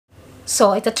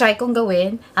So, ito try kong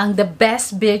gawin ang the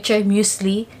best Bircher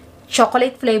Muesli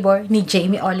chocolate flavor ni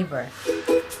Jamie Oliver.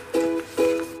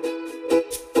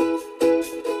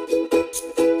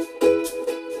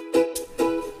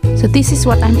 So, this is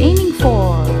what I'm aiming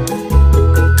for.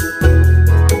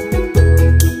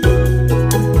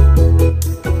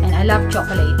 And I love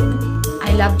chocolate.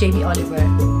 I love Jamie Oliver.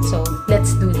 So,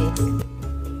 let's do this.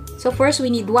 So, first,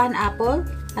 we need 1 apple.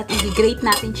 At i-grate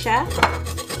natin siya.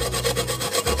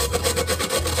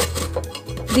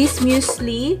 This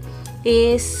muesli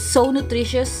is so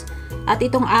nutritious. At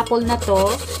itong apple na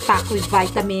to, packed with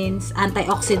vitamins,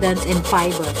 antioxidants, and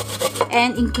fiber.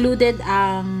 And included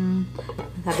ang,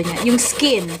 sabi niya, yung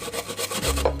skin.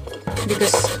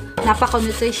 Because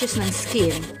napaka-nutritious ng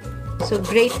skin. So,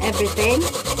 grate everything.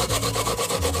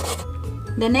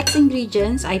 The next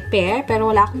ingredients ay pear, pero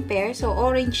wala akong pear, so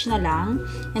orange na lang.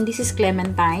 And this is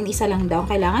clementine, isa lang daw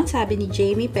kailangan, sabi ni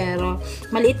Jamie, pero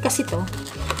maliit kasi to.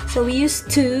 So we use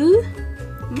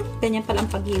 2. Ganyan palang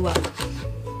paghiwa.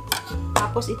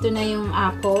 Tapos ito na yung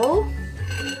apple.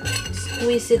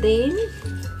 Squeeze it in.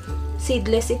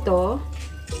 Seedless ito.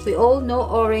 We all know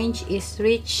orange is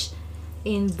rich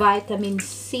in vitamin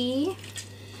C.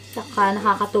 Saka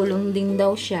nakakatulong din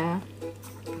daw siya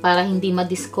para hindi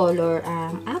ma-discolor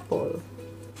ang apple.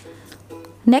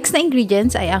 Next na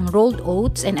ingredients ay ang rolled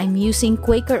oats, and I'm using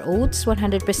Quaker oats,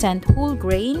 100% whole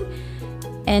grain.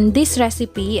 And this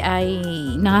recipe ay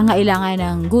nangangailangan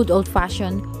ng good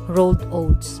old-fashioned rolled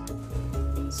oats.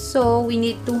 So, we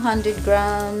need 200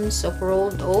 grams of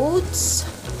rolled oats.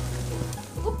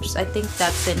 Oops, I think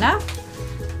that's enough.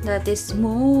 That is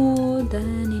more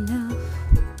than enough.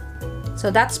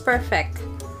 So, that's perfect.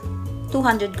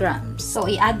 200 grams. So,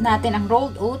 i-add natin ang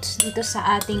rolled oats dito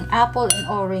sa ating apple and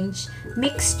orange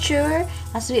mixture.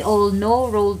 As we all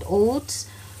know, rolled oats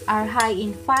are high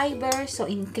in fiber, so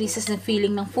increases the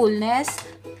feeling ng fullness.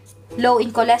 Low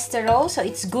in cholesterol, so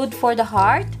it's good for the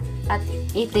heart. At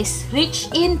it is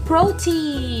rich in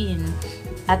protein.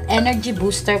 At energy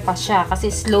booster pa siya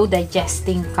kasi slow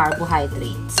digesting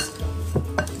carbohydrates.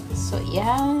 So,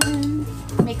 yan.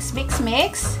 Mix, mix,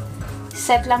 mix.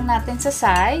 Set lang natin sa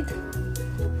side.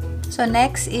 So,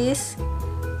 next is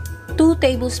 2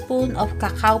 tablespoons of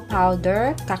cacao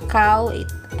powder. Cacao, it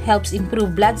helps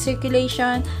improve blood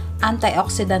circulation.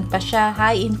 Antioxidant pa siya.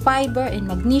 High in fiber,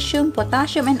 in magnesium,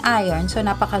 potassium, and iron. So,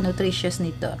 napaka-nutritious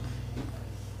nito.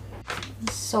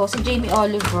 So, si Jamie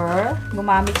Oliver,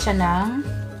 gumamit siya ng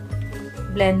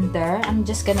blender. I'm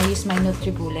just gonna use my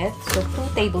NutriBullet. So,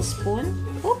 2 tablespoons.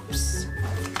 Oops!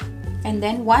 And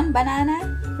then, 1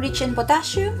 banana, rich in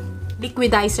potassium.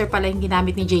 Liquidizer pala yung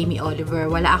ginamit ni Jamie Oliver.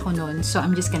 Wala ako nun. So,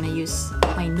 I'm just gonna use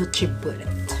my NutriBullet.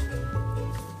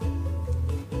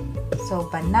 So,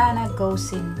 banana goes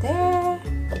in there.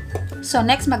 So,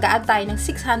 next, mag-a-add tayo ng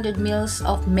 600 ml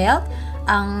of milk.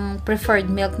 Ang preferred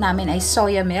milk namin ay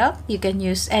soya milk. You can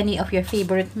use any of your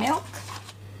favorite milk.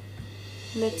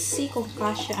 Let's see kung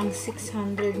kasya ang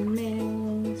 600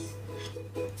 ml.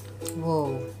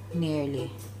 Wow,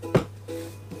 nearly.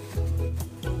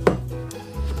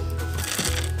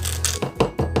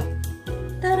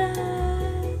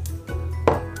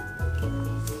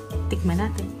 Tikman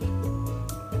natin.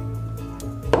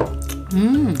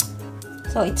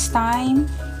 So, it's time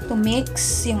to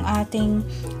mix yung ating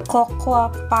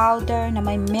cocoa powder na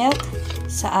may milk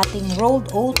sa ating rolled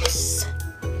oats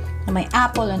na may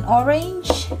apple and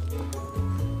orange.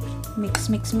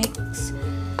 Mix, mix, mix.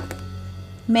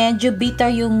 Medyo bitter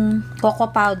yung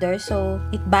cocoa powder, so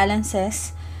it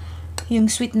balances yung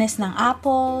sweetness ng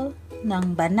apple,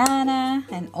 ng banana,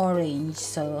 and orange.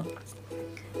 So,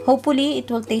 hopefully, it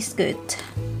will taste good.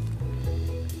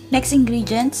 Next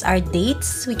ingredients are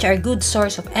dates, which are good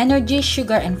source of energy,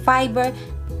 sugar, and fiber.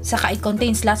 Saka it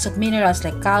contains lots of minerals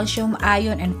like calcium,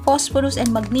 iron, and phosphorus, and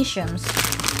magnesium.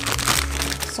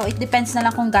 So, it depends na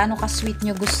lang kung gaano ka-sweet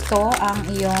nyo gusto ang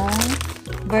iyong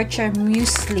Bircher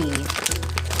Muesli.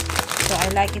 So,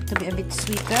 I like it to be a bit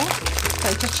sweeter.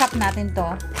 So, i-chop natin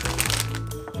to.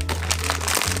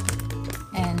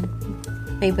 And,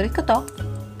 favorite ko to.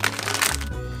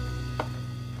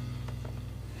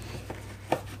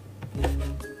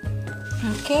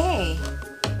 Okay.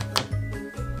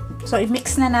 So,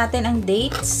 i-mix na natin ang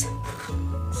dates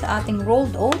sa ating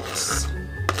rolled oats.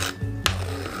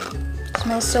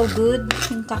 Smells so good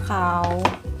yung cacao.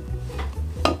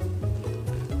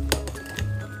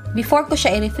 Before ko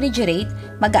siya i-refrigerate,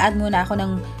 mag-a-add muna ako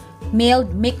ng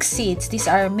milled mixed seeds.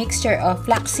 These are a mixture of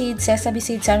flaxseed, sesame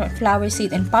seed, sunflower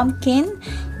seed, and pumpkin,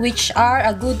 which are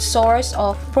a good source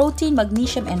of protein,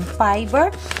 magnesium, and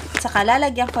fiber. Saka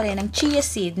lalagyan ko rin ng chia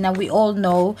seed na we all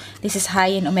know this is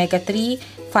high in omega-3,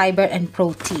 fiber, and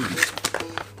protein.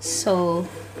 So,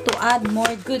 to add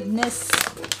more goodness,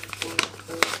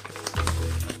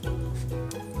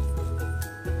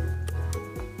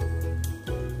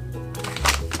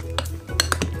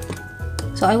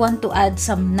 so I want to add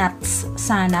some nuts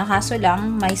sana, kaso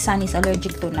lang my son is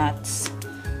allergic to nuts.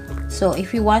 So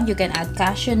if you want, you can add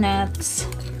cashew nuts,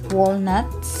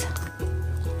 walnuts.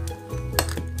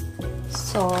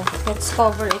 So let's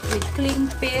cover it with cling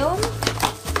film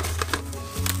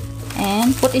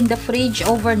and put in the fridge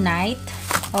overnight.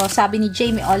 Oh, sabi ni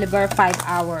Jamie Oliver, 5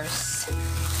 hours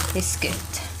is good.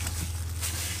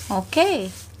 Okay.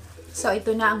 So,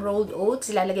 ito na ang rolled oats.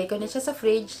 Ilalagay ko na siya sa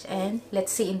fridge and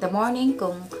let's see in the morning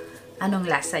kung anong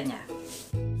lasa niya.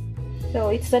 So,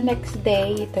 it's the next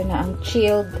day. Ito na ang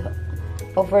chilled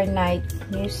overnight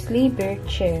muesli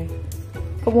Bircher.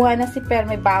 Kumuha na si Per,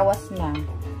 may bawas na.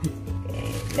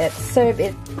 Okay, let's serve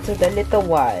it to the little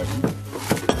one.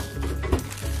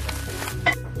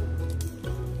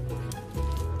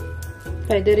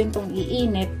 Pwede rin tong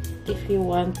iinit if you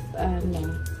want,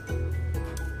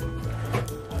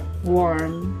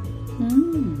 warm.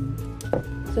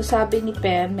 So, sabi ni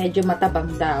Per, medyo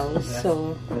matabang daw.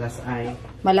 So, malasay.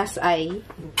 Malasay.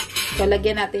 So,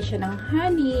 lagyan natin siya ng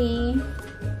honey.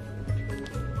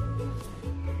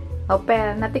 O,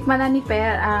 Per, natikman na ni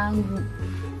Per ang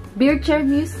Bircher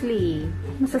Muesli.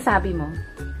 Masasabi mo?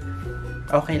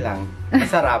 Okay lang.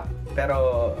 Masarap.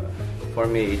 Pero,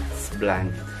 for me, it's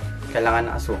bland.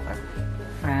 Kailangan ng asukal.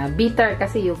 Bitter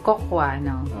kasi yung kokwa,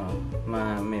 no? Oh,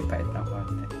 may pait na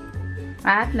konti.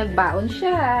 At nagbaon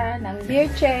siya ng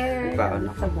Bircher. Baon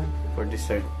for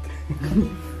dessert.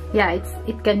 Yeah,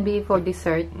 it can be for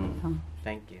dessert.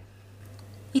 Thank you.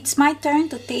 It's my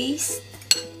turn to taste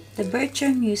the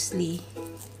Bircher Muesli.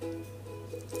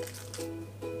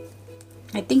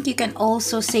 I think you can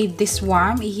also save this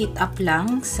warm. I-heat up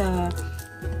lang sa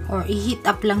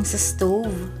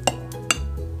stove.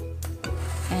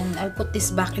 And I'll put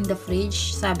this back in the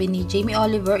fridge. Sabi ni Jamie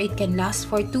Oliver, it can last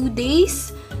for 2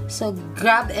 days. So,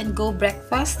 grab and go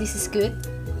breakfast. This is good.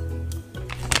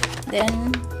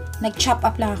 Then, nag-chop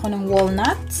up lang ako ng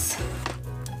walnuts.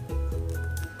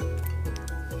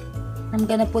 I'm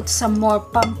gonna put some more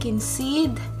pumpkin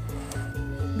seed.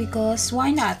 Because,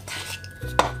 why not?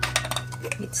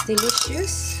 It's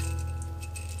delicious.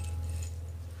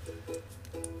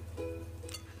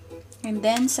 And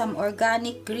then, some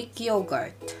organic Greek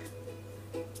yogurt.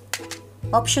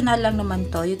 Optional lang naman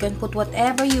to. You can put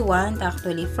whatever you want.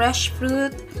 Actually, fresh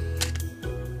fruit.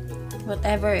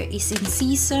 Whatever is in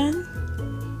season.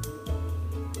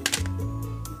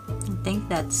 I think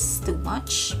that's too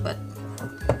much. But,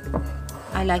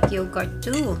 I like yogurt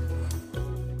too.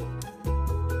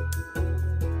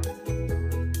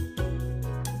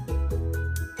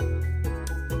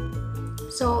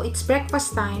 So, it's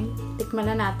breakfast time. Tikman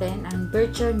na natin ang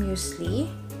Bircher Muesli.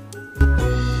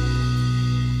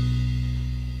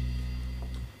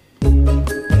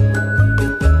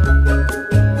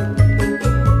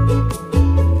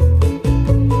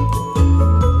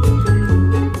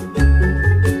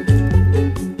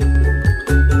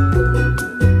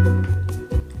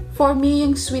 For me,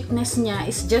 yung sweetness niya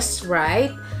is just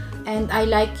right. And I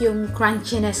like yung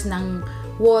crunchiness ng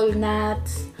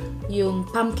walnuts, yung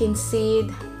pumpkin seed,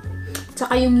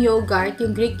 tsaka yung yogurt,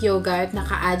 yung Greek yogurt,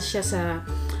 naka-add siya sa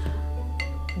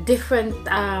different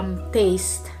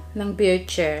taste ng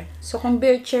Bircher. So, kung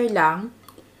Bircher lang,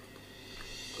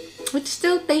 it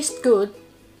still tastes good.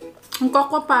 Yung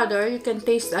cocoa powder, you can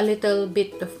taste a little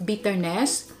bit of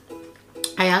bitterness.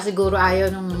 Kaya siguro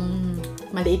ayaw ng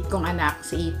maliit kong anak,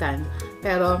 si Ethan.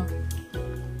 Pero,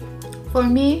 for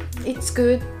me, it's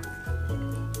good.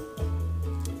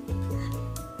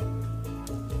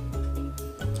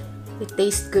 It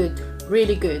tastes good.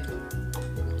 Really good.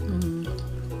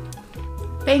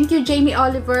 Thank you, Jamie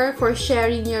Oliver, for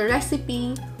sharing your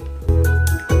recipe.